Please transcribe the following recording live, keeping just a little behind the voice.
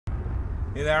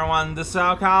Hey there, everyone. This is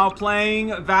Kyle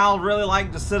playing. Valve really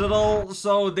liked the Citadel,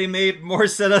 so they made more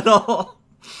Citadel.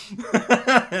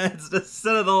 It's the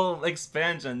Citadel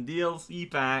expansion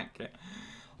DLC pack,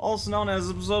 also known as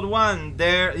Episode 1.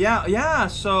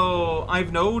 So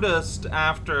I've noticed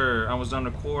after I was done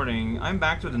recording, I'm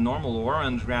back to the normal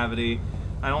orange gravity.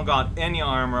 I don't got any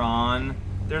armor on.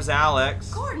 There's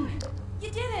Alex. Gordon, you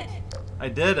did it! I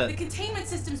did it. The containment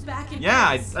system's back in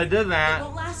place. I did that. It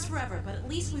won't last forever, but at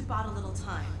least we bought a little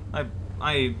time.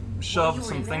 I shoved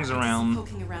some things around.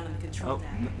 Poking around in the control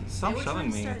stop shoving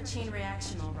me. Start a chain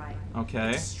reaction, all right.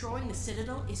 Okay. Destroying the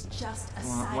Citadel is just a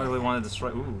side Why do we effect. want to destroy?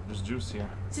 Ooh, there's juice here.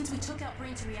 Since we took out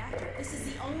Brain's reactor, this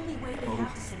is the only way they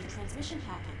have to send a transmission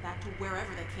packet back to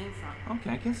wherever they came from. Okay,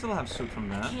 I can still have soup from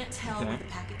that. I can't tell what the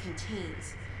packet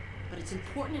contains, but it's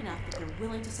important enough that they're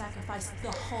willing to sacrifice the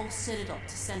whole Citadel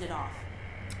to send it off.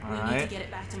 We need to get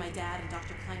it back to my dad and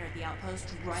Dr. Kleiner at the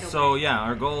outpost right away. So yeah,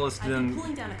 our goal is to I've been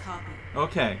pulling down a copy.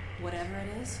 Okay. Whatever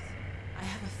it is, I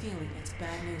have a feeling it's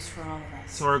bad news for all of us.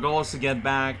 So our goal is to get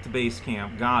back to base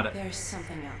camp. Got it. There's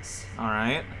something else.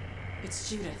 Alright. It's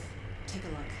Judith. Take a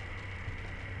look.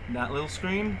 That little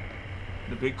screen?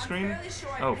 The big screen? I'm fairly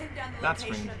sure I pinned down the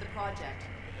location screen. of the project.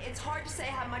 It's hard to say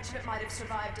how much of it might have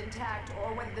survived intact,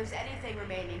 or whether there's anything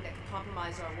remaining that could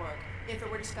compromise our work if it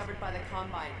were discovered by the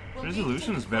Combine.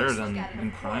 Resolution is better than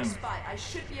in Prime. But I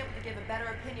should be able to give a better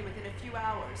opinion within a few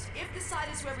hours. If the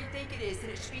site is where we think it is, then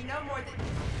it should be no more than...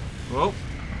 Whoa.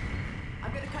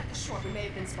 I'm gonna cut this short. We may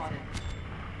have been spotted.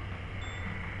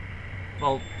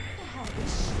 Well...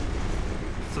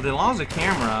 So they lost the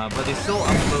camera, but they still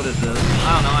uploaded this.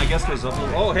 I don't know, I guess there's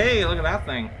upload... Oh, hey, look at that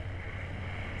thing.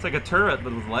 It's like a turret,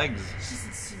 but with legs. She's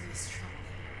in serious trouble.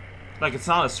 Like, it's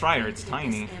not a strider, it's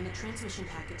tiny. And the transmission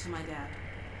packet to my dad.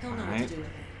 He'll know what to do with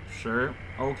it. Sure.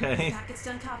 Okay. The packet's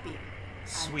done copying.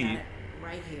 Sweet. I've got it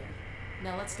right here.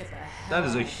 Now let's get the hell That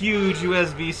is a huge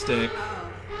USB stick. Uh-oh.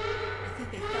 I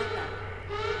think they felt that.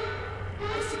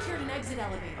 I secured an exit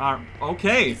elevator.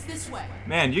 Okay. It's this way.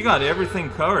 Man, you got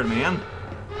everything covered, man.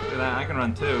 Look at that, I can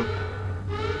run too.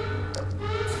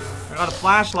 I got a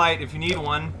flashlight if you need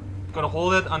one. Gotta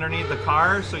hold it underneath the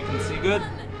car so you can see good.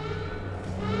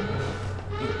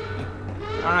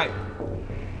 Alright.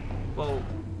 Well,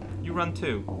 you run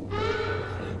too.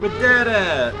 We did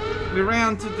it! We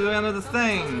ran to the end of the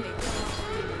thing.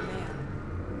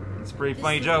 It's a pretty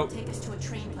funny joke.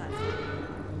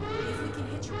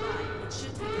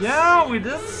 Yeah, we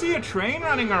did see a train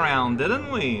running around,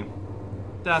 didn't we?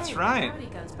 That's right.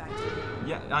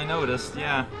 Yeah, I noticed,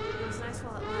 yeah.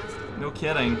 No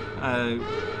kidding.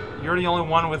 You're the only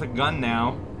one with a gun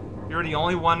now. You're the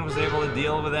only one who's able to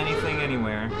deal with anything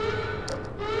anywhere.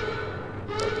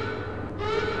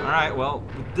 Alright, well,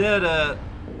 we did it.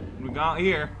 We got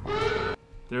here.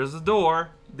 There's the door.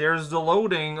 There's the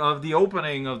loading of the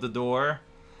opening of the door.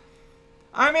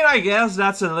 I mean, I guess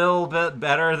that's a little bit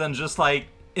better than just, like,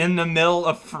 in the middle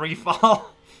of free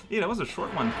fall. Yeah, that was a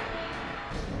short one.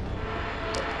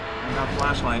 I got a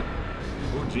flashlight.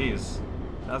 Oh, jeez.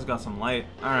 That's got some light.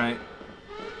 Alright.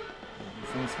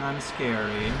 Thing's kind of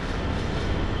scary.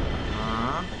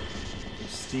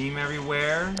 There's steam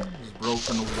everywhere. There's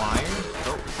broken wires.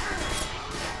 Oh.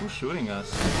 Who's shooting us?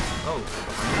 Oh.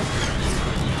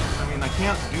 I mean, I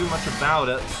can't do much about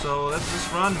it, so let's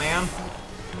just run, man.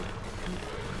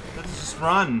 Let's just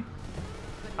run.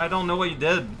 I don't know what you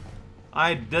did.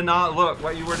 I did not look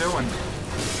what you were doing.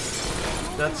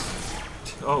 That's...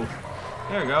 Oh.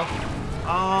 There you go.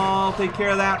 I'll take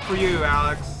care of that for you,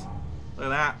 Alex. Look at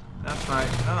that. That's right.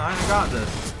 No, I got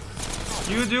this.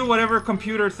 You do whatever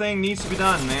computer thing needs to be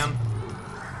done, man.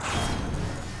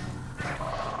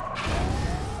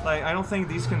 Like, I don't think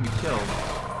these can be killed.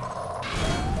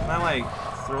 Can I, like,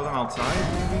 throw them outside,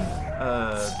 maybe?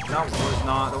 That was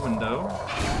not a window.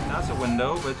 That's a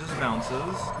window, but it just bounces.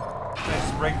 Can I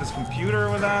just break this computer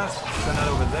with that? Send that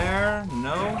over there?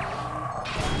 No?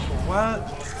 What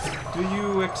do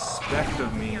you expect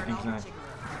of me, exactly?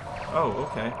 Oh,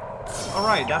 okay.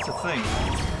 Alright, that's a thing.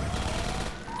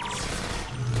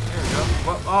 There we go.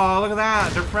 Whoa, oh, look at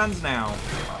that! They're friends now.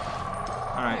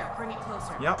 Alright. Bring it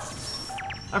closer. Yep.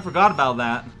 I forgot about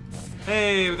that.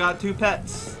 Hey, we got 2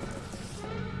 pets.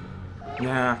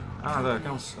 Yeah. Ah, look.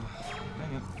 Dang it.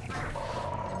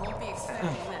 They won't be expecting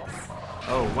this.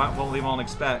 Oh, what? They won't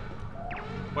expect.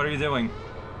 What are you doing?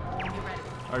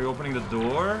 Are you opening the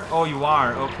door? Oh, you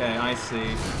are. Okay, I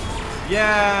see.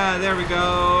 Yeah, there we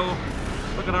go.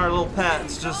 Look at our little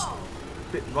pets. Just,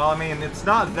 well, I mean, it's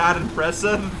not that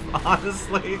impressive,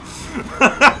 honestly.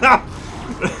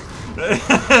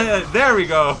 There we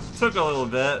go. Took a little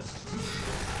bit.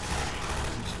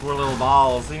 Just poor little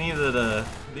balls. They needed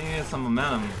some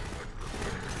momentum.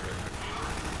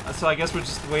 So I guess we're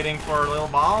just waiting for our little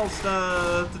balls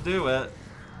to do it.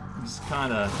 Just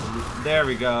kind of... There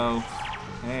we go.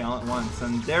 Hey, all at once.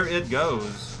 And there it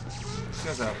goes. You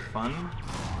guys have fun.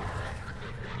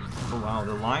 Oh wow,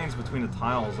 the lines between the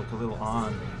tiles look a little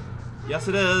odd. Yes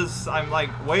it is. I'm like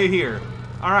way here.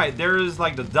 Alright, there's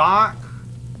like the dock.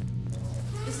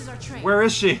 This is our train. Where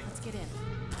is she? Let's get in.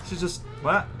 She's just...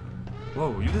 What?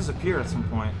 Whoa, you disappeared at some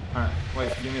point. Alright,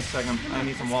 wait, give me a second. I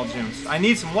need some wall juice. I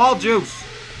need some wall juice!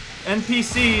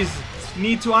 NPCs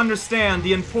need to understand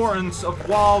the importance of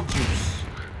wall juice.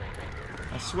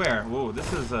 I swear. Whoa,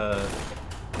 this is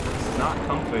not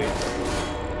comfy.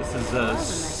 This is a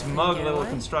smug little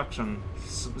construction.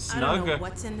 Snug? I don't know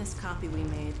what's in this copy we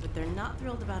made, but they're not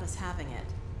thrilled about us having it.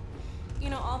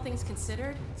 You know, all things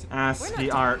considered... Ask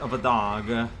the art of a dog.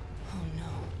 Oh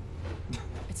no.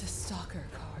 It's a stalker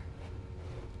car.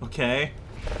 Okay.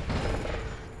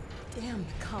 Damn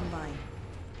the Combine.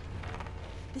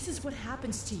 This is what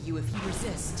happens to you if you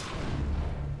resist.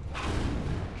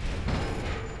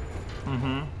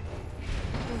 Mm-hmm.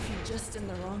 Or if you're just in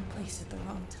the wrong place at the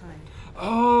wrong time.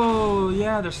 Oh,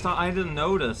 yeah, there's I didn't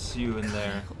notice you in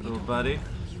there, little buddy.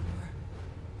 Who you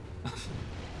were.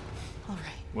 All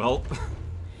right. Well,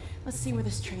 Let's see where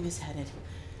this train is headed.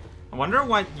 I wonder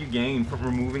what you gain from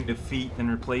removing the feet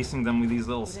and replacing them with these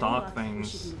little With any stock luck,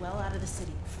 things. We should be well out of the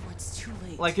city before it's too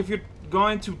late. Like, if you're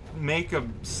going to make a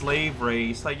slave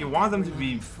race, like, you want them to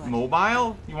be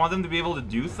mobile? You want them to be able to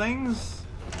do things?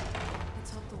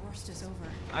 Let's hope the worst is over.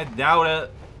 I doubt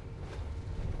it.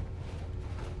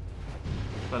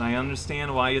 But I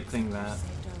understand why you'd think that.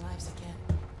 Saved our lives again.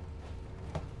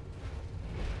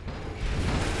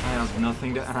 I have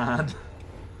nothing to add.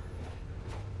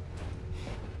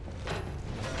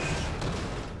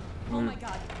 Oh my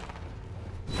god.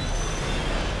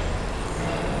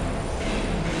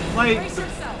 Like, Brace the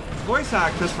yourself. voice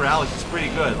actress for Alex is pretty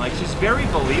good. Like, she's very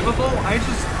believable. I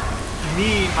just,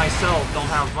 me, myself, don't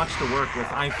have much to work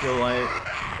with, I feel like.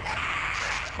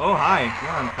 Oh, hi. You're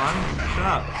having fun? Shut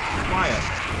up. Quiet.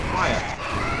 Quiet.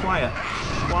 Quiet.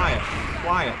 Quiet.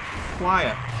 Quiet.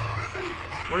 Quiet.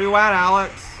 Where are you at,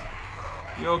 Alex?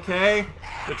 You okay?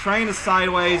 The train is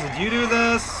sideways. Did you do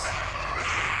this?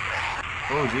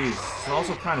 Oh, jeez. It's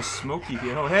also kind of smoky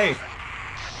here. Oh, hey.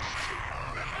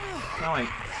 Kind of like...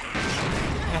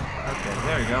 okay,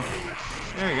 there you go.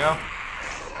 There you go.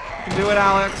 You can do it,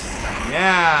 Alex.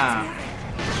 Yeah.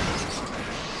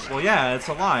 Well, yeah, it's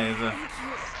alive.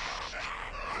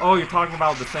 Oh, you're talking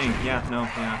about the thing. Yeah, no,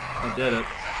 yeah. I did it.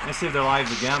 I saved their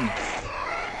lives again.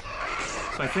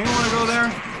 So I think I want to go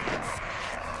there.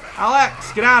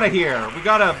 Alex, get out of here. We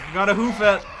gotta hoof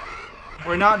it.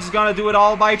 We're not just gonna do it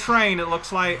all by train, it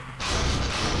looks like.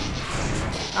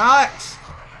 Alex!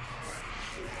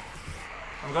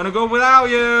 I'm gonna go without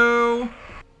you!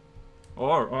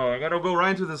 Or I gotta go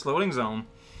right into this loading zone.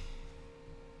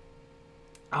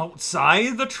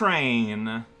 Outside the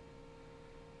train.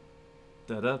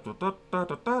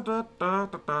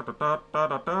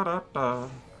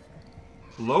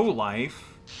 Low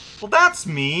life? Well, that's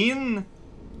mean!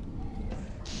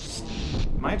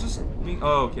 Am I just being...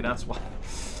 Oh, okay, that's why.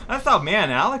 I thought, man,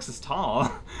 Alex is tall.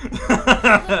 Hold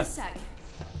on a sec.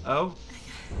 Oh?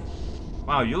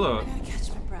 Wow, you look... I gotta catch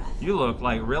my breath. You look,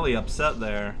 like, really upset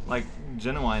there. Like,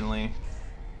 genuinely.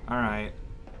 Alright.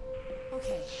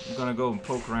 Okay. I'm gonna go and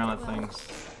poke around at things.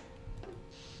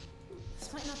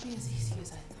 This might not be as easy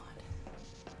as I thought.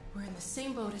 We're in the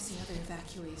same boat as the other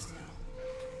evacuees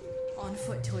now. On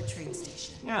foot to a train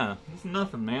station. Yeah, it's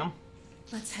nothing, man.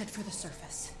 Let's head for the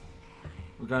surface.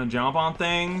 We're gonna jump on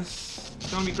things.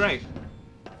 It's gonna be great.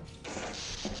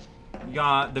 You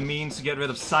got the means to get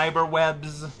rid of cyber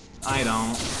webs. I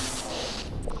don't.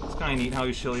 It's kind of neat how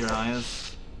you shield your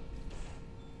eyes.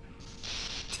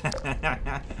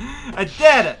 I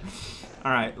did it!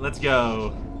 Alright, let's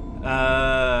go.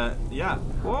 Yeah.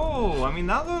 Whoa, I mean,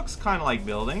 that looks kind of like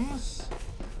buildings.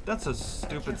 That's a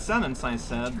stupid sentence I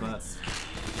said, but...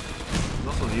 There's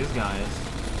also these guys.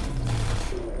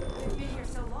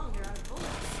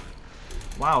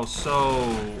 Wow, so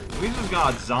we just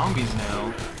got zombies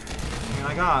now. I mean,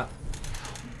 I got...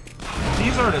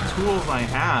 These are the tools I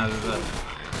have.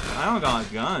 I don't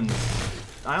got guns.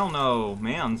 I don't know.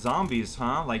 Man, zombies,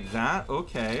 huh? Like that?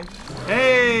 Okay.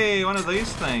 Hey, one of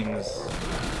these things.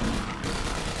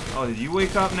 Oh, did you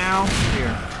wake up now?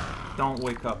 Here. Don't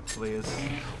wake up, please.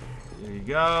 There you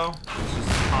go. Let's just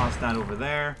toss that over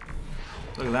there.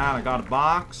 Look at that, I got a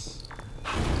box.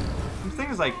 This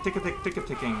thing is like ticking. I don't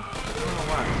know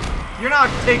what. You're not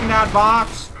taking that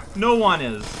box! No one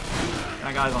is.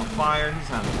 That guy's on fire, he's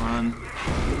having fun.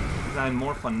 He's having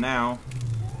more fun now.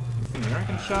 Anything here I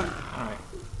can shut? Alright.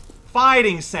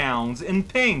 fighting sounds in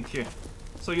pink.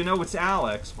 So you know it's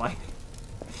Alex fighting.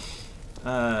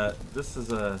 This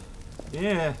is a...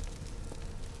 Yeah.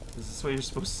 Is this what you're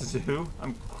supposed to do?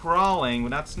 I'm crawling, but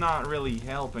that's not really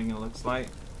helping, it looks like.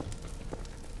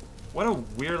 What a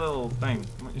weird little thing.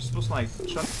 You're supposed to, like,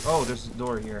 shut... Oh, there's a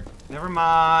door here. Never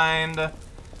mind.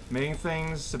 Making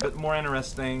things a bit more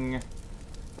interesting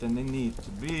than they need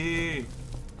to be.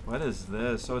 What is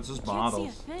this? Oh, it's just bottles.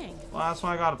 Can't see a thing. Well, that's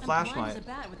why I got a flashlight. I'm blind as a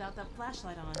bat without that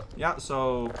flashlight on. Yeah,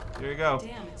 so here you go.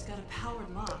 Damn, it's got a powered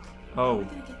lock. Oh. How are we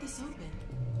gonna get this open?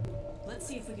 Let's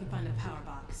see if we can find a power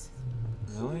box.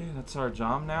 Really? That's our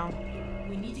job now?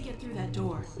 We need to get through that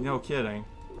door. No kidding.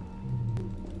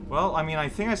 Well, I mean, I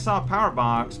think I saw a power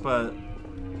box, but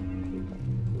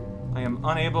I am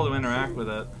unable to interact with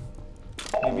it.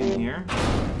 Maybe in here?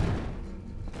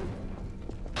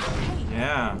 Hey,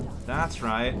 Yeah, that's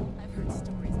right. I've heard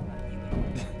stories about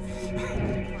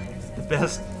The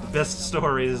best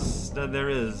stories that there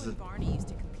is. Barney used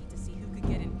to compete to see who could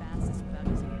get in fastest without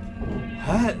using a key.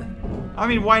 What? I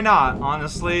mean, why not,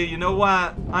 honestly? You know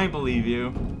what? I believe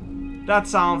you. That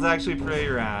sounds actually pretty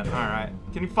rad. Alright.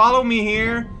 Can you follow me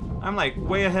here? I'm like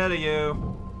way ahead of you.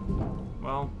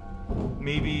 Well,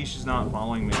 maybe she's not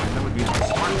following me. That would be a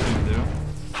smart thing to do.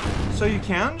 So you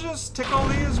can just tickle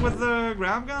these with the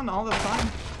grab gun all the time?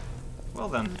 Well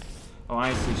then. Oh,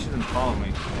 I see. She didn't follow me.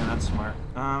 Yeah, that's smart.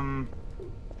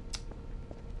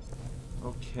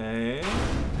 Okay.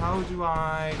 How do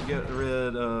I get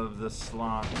rid of the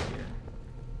slot here?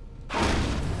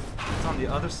 It's on the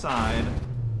other side.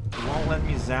 It won't let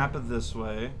me zap it this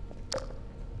way.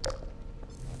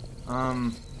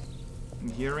 I'm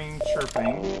hearing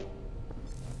chirping.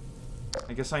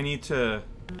 I guess I need to...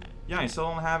 Yeah, I still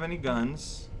don't have any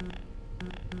guns.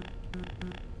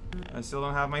 I still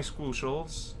don't have my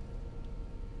squooshals.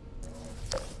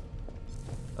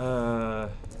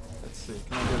 Let's see.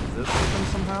 Can I get this open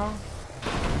somehow?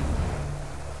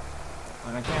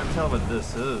 Like, I can't tell what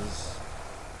this is.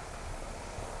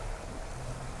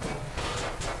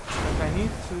 Like, I need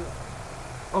to...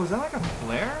 Oh, is that like a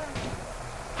flare?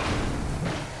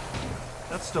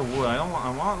 That's the wood.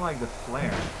 I want like the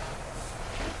flare.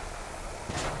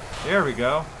 There we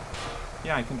go.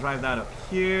 Yeah, I can drive that up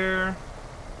here.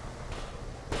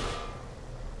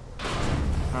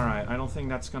 Alright, I don't think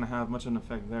that's gonna have much of an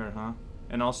effect there, huh?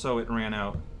 And also, it ran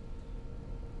out.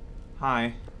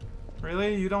 Hi.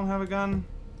 Really? You don't have a gun?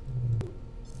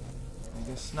 I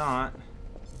guess not.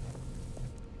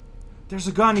 There's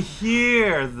a gun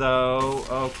here, though.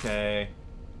 Okay.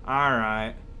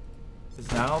 Alright. Is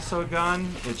that also a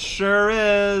gun? It sure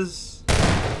is.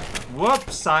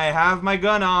 Whoops, I have my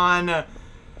gun on.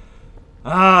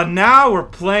 Now we're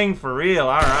playing for real.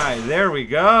 Alright, there we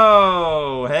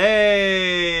go.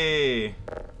 Hey.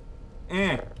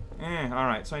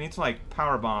 Alright, so I need to, like,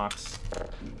 power box.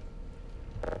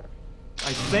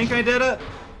 I think I did it.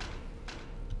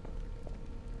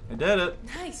 I did it.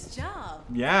 Nice job.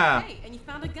 Yeah. Hey, and you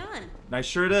found a gun. I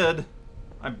sure did.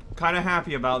 I'm kind of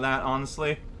happy about that,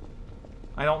 honestly.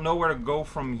 I don't know where to go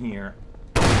from here.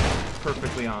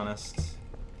 Perfectly honest.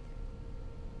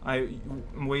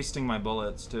 I'm wasting my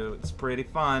bullets, too. It's pretty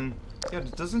fun. Yeah,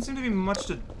 it doesn't seem to be much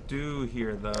to do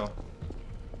here, though.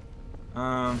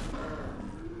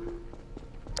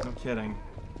 No kidding.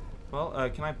 Well,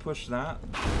 can I push that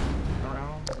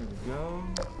around? There we go.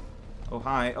 Oh,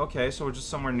 hi. Okay, so we're just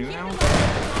somewhere new now?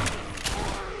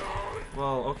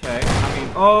 Well, okay. I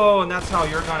mean, oh, and that's how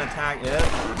you're gonna attack it?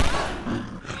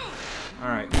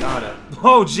 Alright, got it.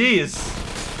 Oh, jeez!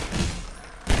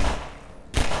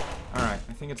 Alright,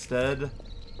 I think it's dead.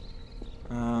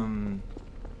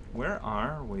 Where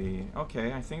are we?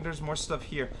 Okay, I think there's more stuff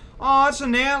here. Oh, it's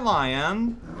an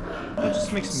antlion! That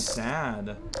just makes me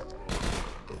sad.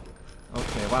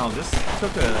 Okay, wow, this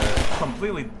took a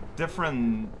completely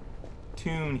different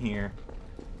tune here.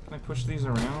 Can I push these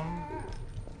around?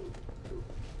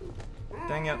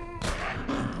 Dang it.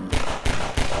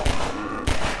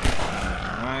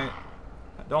 Alright.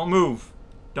 Don't move.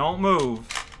 Don't move.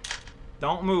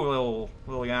 Don't move,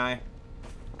 little guy.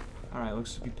 Alright,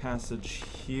 looks to be passage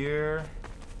here.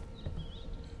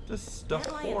 Just the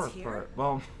horror part.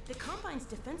 Well, the Combine's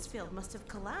defense field must have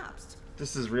collapsed.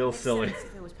 this is real Makes silly. sense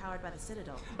if it was powered by the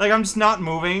Citadel. Like, I'm just not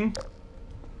moving.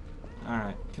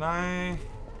 Alright, can I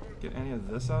get any of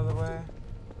this out of the way?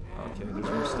 Okay, there's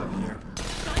more stuff here.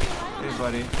 Hey,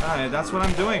 buddy. Alright, that's what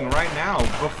I'm doing right now,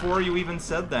 before you even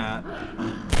said that.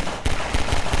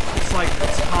 It's like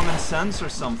it's common sense or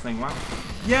something. Wow.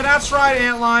 Yeah, that's right,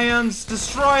 antlions.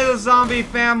 Destroy the zombie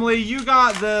family. You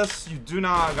got this. You do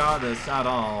not got this at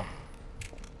all.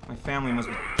 My family must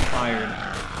be tired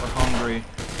or hungry.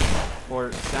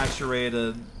 or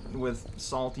saturated with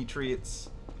salty treats.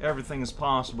 Everything is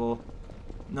possible.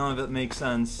 None of it makes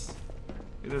sense.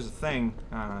 There's a thing.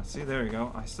 See, there you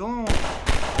go. I don't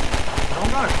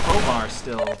got a crowbar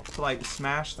still to like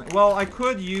smash things. Well, I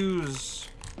could use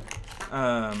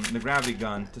the gravity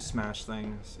gun to smash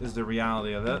things. Is the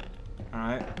reality of it? All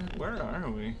right, where are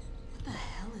we? What the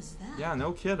hell is that? Yeah,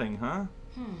 no kidding, huh?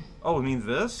 Oh, it means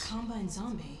this? Combine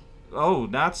zombie. Oh,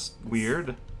 that's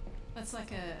weird. That's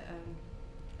like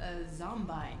a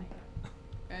zombine,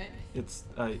 right? It's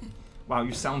wow,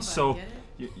 you sound so.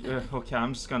 Get it? Okay,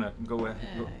 I'm just gonna go.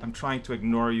 I'm trying to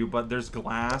ignore you, but there's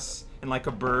glass and like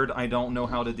a bird. I don't know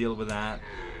how to deal with that.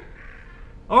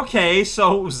 Okay,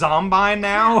 so zombie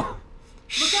now.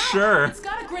 Sure. It's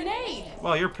got a grenade.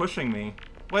 Well, you're pushing me.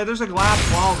 Wait, there's a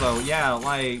glass wall though. Yeah,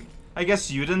 like I guess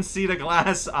you didn't see the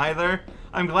glass either.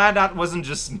 I'm glad that wasn't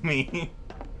just me.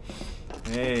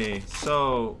 Hey,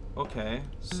 so okay,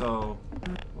 so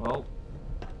well,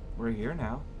 we're here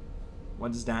now.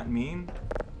 What does that mean?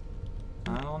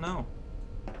 I don't know.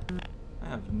 I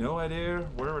have no idea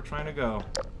where we're trying to go.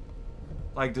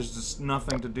 Like, there's just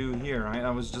nothing to do here, right?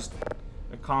 That was just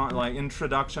a like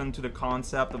introduction to the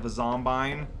concept of a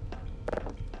zombine.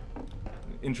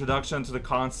 Introduction to the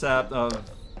concept of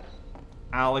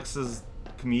Alex's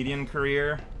comedian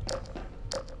career.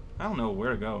 I don't know where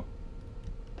to go.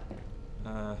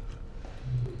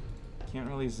 Can't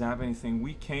really zap anything.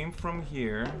 We came from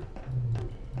here.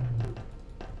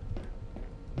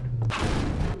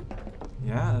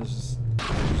 Yeah, there's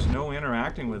no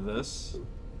interacting with this.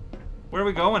 Where are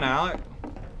we going, Alec?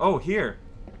 Oh, here.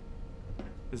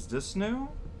 Is this new?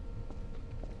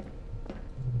 I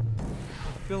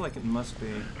feel like it must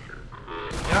be.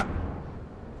 Yeah.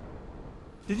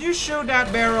 Did you shoot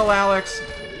that barrel, Alex?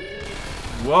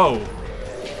 Whoa.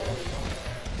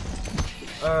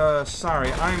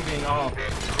 Sorry, I'm being all...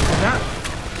 That...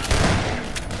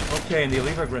 Okay, and they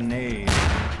leave a grenade.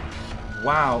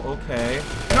 Wow, okay.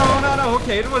 No,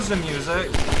 okay, it was the music.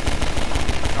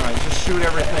 Alright, just shoot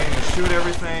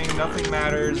everything, nothing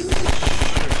matters.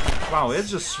 Wow, it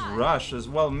just rushes.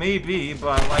 Well, maybe,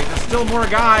 but, like, there's still more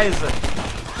guys.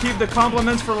 Keep the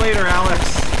compliments for later,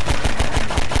 Alex.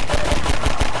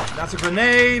 That's a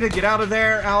grenade. Get out of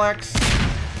there, Alex.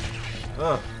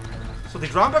 Ugh. So they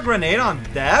dropped a grenade on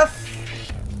death?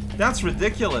 That's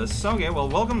ridiculous. Okay, well,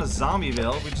 welcome to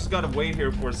Zombieville. We just gotta wait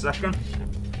here for a second.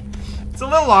 It's a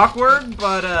little awkward,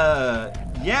 but,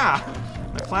 yeah.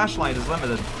 My flashlight is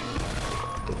limited.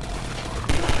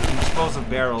 Explosive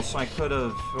barrels, so I could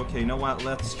have... Okay, you know what?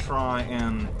 Let's try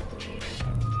and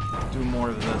do more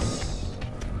of this.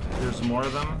 There's more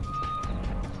of them.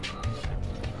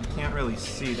 I can't really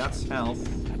see. That's health.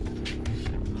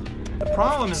 The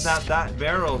problem is that that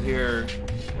barrel here...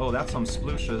 Oh, that's some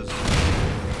splooshes.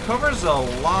 Covers a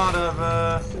lot of,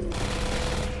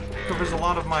 covers a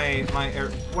lot of my air...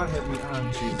 What hit me?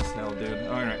 Oh, Jesus hell, dude.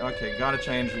 Alright, okay, gotta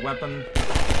change weapon.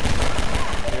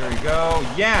 There we go.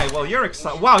 Yeah, well, you're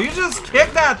excited. Wow, you just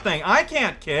kicked that thing. I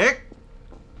can't kick.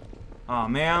 Aw,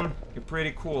 man. You're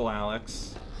pretty cool,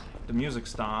 Alex. The music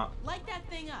stopped. Light that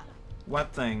thing up.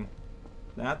 What thing?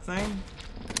 That thing?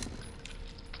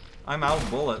 I'm out of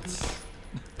bullets.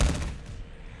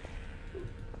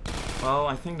 Well,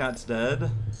 I think that's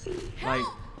dead. Like,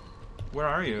 where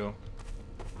are you?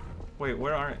 Wait,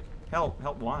 where are you? Help,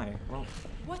 why? Well,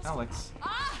 What's... Alex.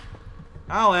 Ah!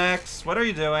 Alex, what are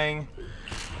you doing?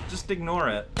 Just ignore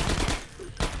it.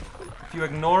 If you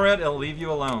ignore it, it'll leave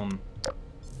you alone.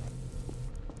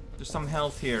 There's some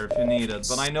health here if you need it,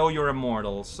 but I know you're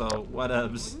immortal, so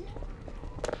whatevs.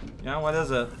 Yeah, what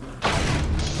is it?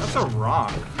 That's a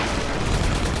rock.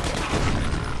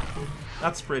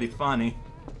 That's pretty funny.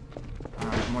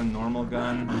 Alright, more normal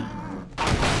gun.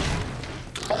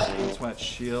 That's what,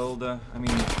 shield. I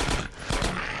mean, I'll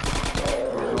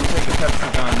take the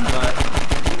Pepsi gun, but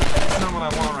that's not what I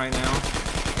want right now.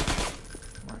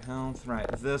 More health. Right,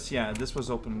 this, yeah, this was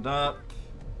opened up.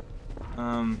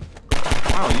 Wow,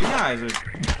 you guys are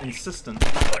insistent.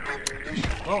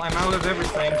 Well, I'm out of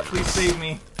everything. Please save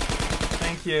me.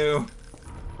 Thank you.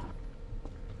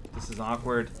 This is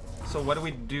awkward. So what do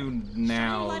we do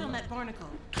now? Shine light on that barnacle.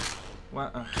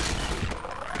 What?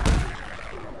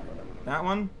 That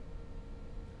one?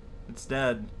 It's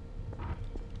dead.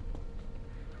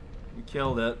 We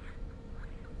killed it.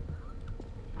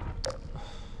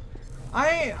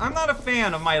 I'm not a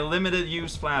fan of my limited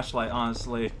use flashlight,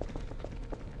 honestly.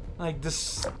 Like,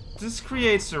 this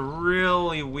creates a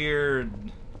really weird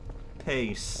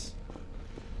pace.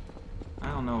 I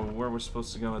don't know where we're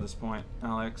supposed to go at this point,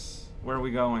 Alex. Where are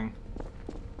we going?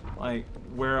 Like,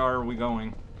 where are we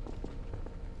going?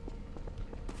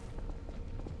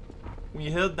 we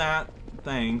hid that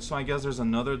thing, so I guess there's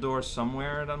another door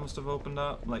somewhere that must have opened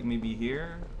up, like maybe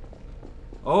here.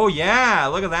 Oh yeah,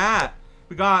 look at that.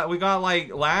 We got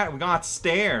like we got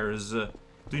stairs. Do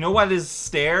you know what is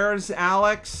stairs,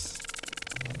 Alex?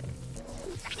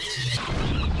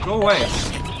 Go away.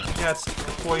 Yeah, it's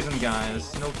the poison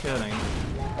guys. No kidding.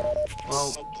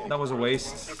 Well, that was a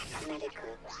waste.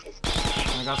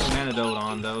 I got some antidote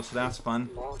on though, so that's fun.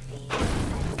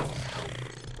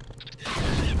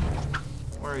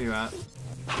 Where are you at?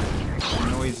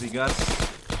 Noisy Gus.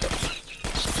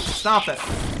 Stop it!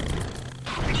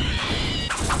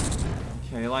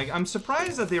 Okay, like, I'm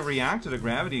surprised that they reacted to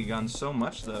gravity guns so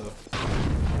much, though.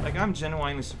 Like, I'm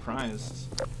genuinely surprised.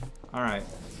 Alright.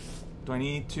 Do I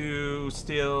need to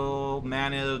still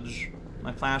manage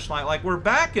my flashlight? Like, we're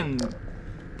back in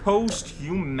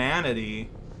post-humanity.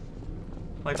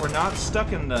 Like, we're not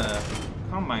stuck in the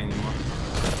combine anymore.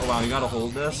 Oh, wow, you gotta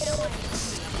hold this.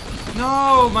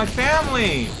 No, my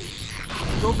family!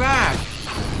 Go back!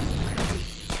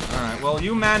 Alright, well,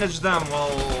 you manage them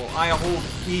while I hold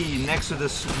E next to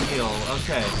this wheel.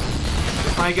 Okay.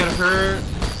 If I get hurt,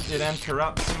 it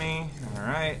interrupts me.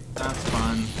 Alright, that's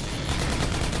fun.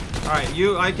 Alright,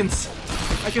 I can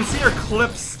see your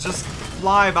clips just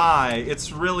fly by.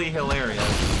 It's really hilarious.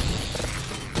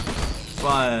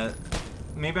 But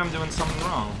maybe I'm doing something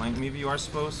wrong. Like, maybe you are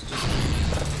supposed to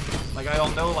just... Like, I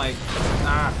don't know, like...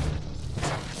 Ah.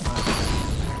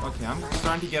 Okay, I'm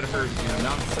starting to get hurt here. I'm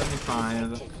down to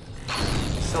 75.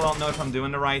 Still don't know if I'm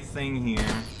doing the right thing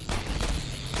here.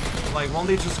 Like, won't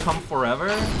they just come forever?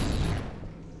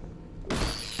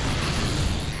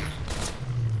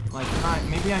 Like,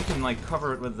 maybe I can, like,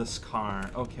 cover it with this car.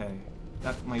 Okay,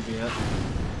 that might be it.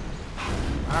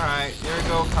 Alright, here you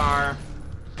go, car.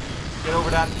 Get over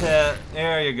that pit.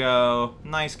 There you go.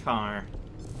 Nice car.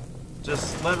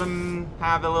 Just let them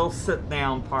have a little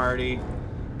sit-down party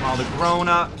while the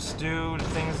grown-ups do the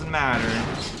things that matter.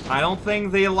 I don't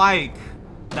think they like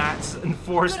that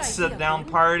enforced sit-down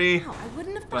party. Wow, I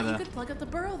wouldn't have thought you could plug up the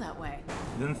burrow that way.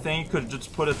 Didn't think you could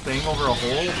just put a thing over a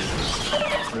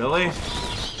hole? Really?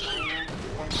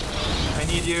 I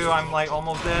need you. I'm like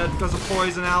almost dead because of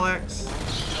poison, Alex.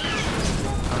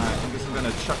 Alright, I guess I'm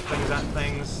gonna chuck things at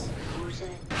things.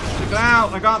 Check it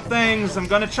out! I got things! I'm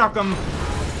gonna chuck them!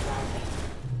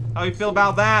 How you feel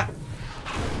about that?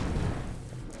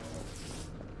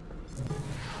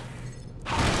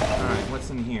 Alright, what's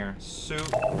in here? Suit.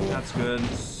 That's good.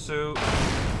 Suit.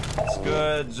 That's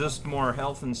good. Just more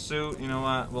health and suit. You know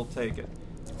what? We'll take it.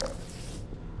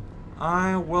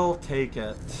 I will take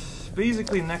it.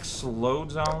 Basically, next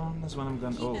load zone is when I'm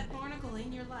gonna... Oh. Keep that barnacle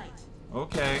in your light.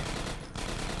 Okay.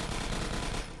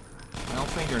 I don't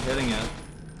think you're hitting it.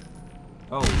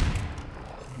 Oh.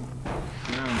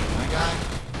 You're that guy?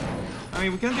 I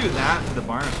mean, we can do that to the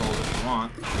barnacles if you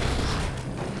want.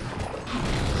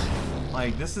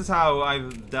 Like, this is how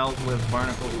I've dealt with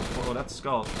barnacles before. Oh, that's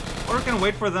skull. Or we can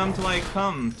wait for them to, like,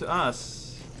 come to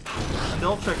us. And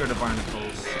they'll trigger the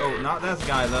barnacles. Oh, not that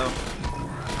guy, though.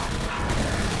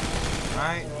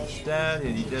 Alright, he's dead.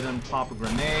 He didn't pop a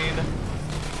grenade.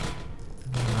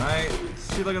 Alright,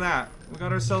 see, look at that. We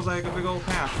got ourselves, like, a big old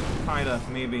path. Kinda,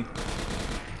 maybe.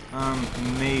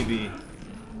 Maybe.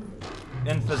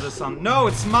 Emphasis on... No,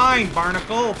 it's mine,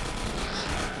 barnacle!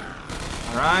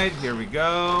 Alright, here we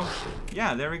go.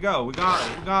 Yeah, there we go. We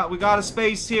got a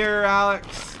space here,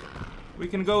 Alex. We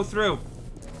can go through.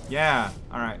 Yeah,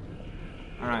 alright.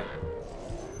 Alright.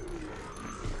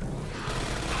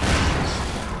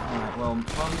 Alright, well,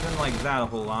 fun didn't like that a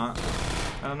whole lot.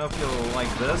 I don't know if you'll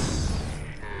like this.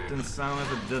 Didn't sound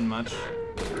like it did much.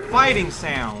 Fighting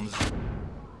sounds!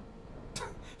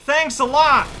 Thanks a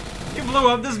lot! You blew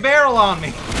up this barrel on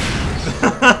me!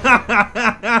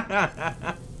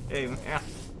 Hey, man.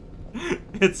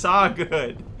 It's all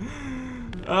good.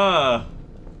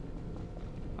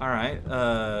 Alright,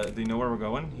 do you know where we're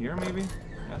going? Here, maybe?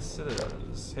 Yes, it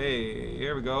is. Hey,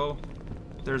 here we go.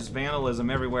 There's vandalism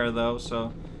everywhere, though,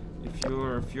 so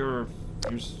if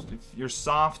you're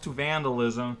soft to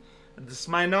vandalism, this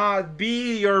might not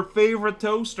be your favorite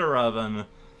toaster oven.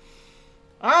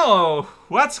 Oh,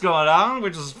 what's going on?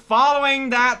 We're just following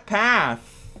that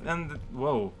path. And,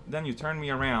 whoa, then you turn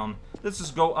me around. Let's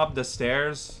just go up the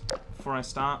stairs before I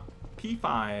stop.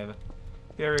 P5.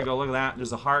 Here we go, look at that.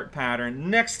 There's a heart pattern.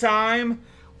 Next time,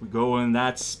 we go in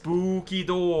that spooky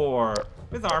door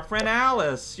with our friend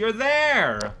Alice. You're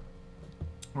there.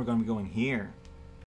 We're gonna be going here.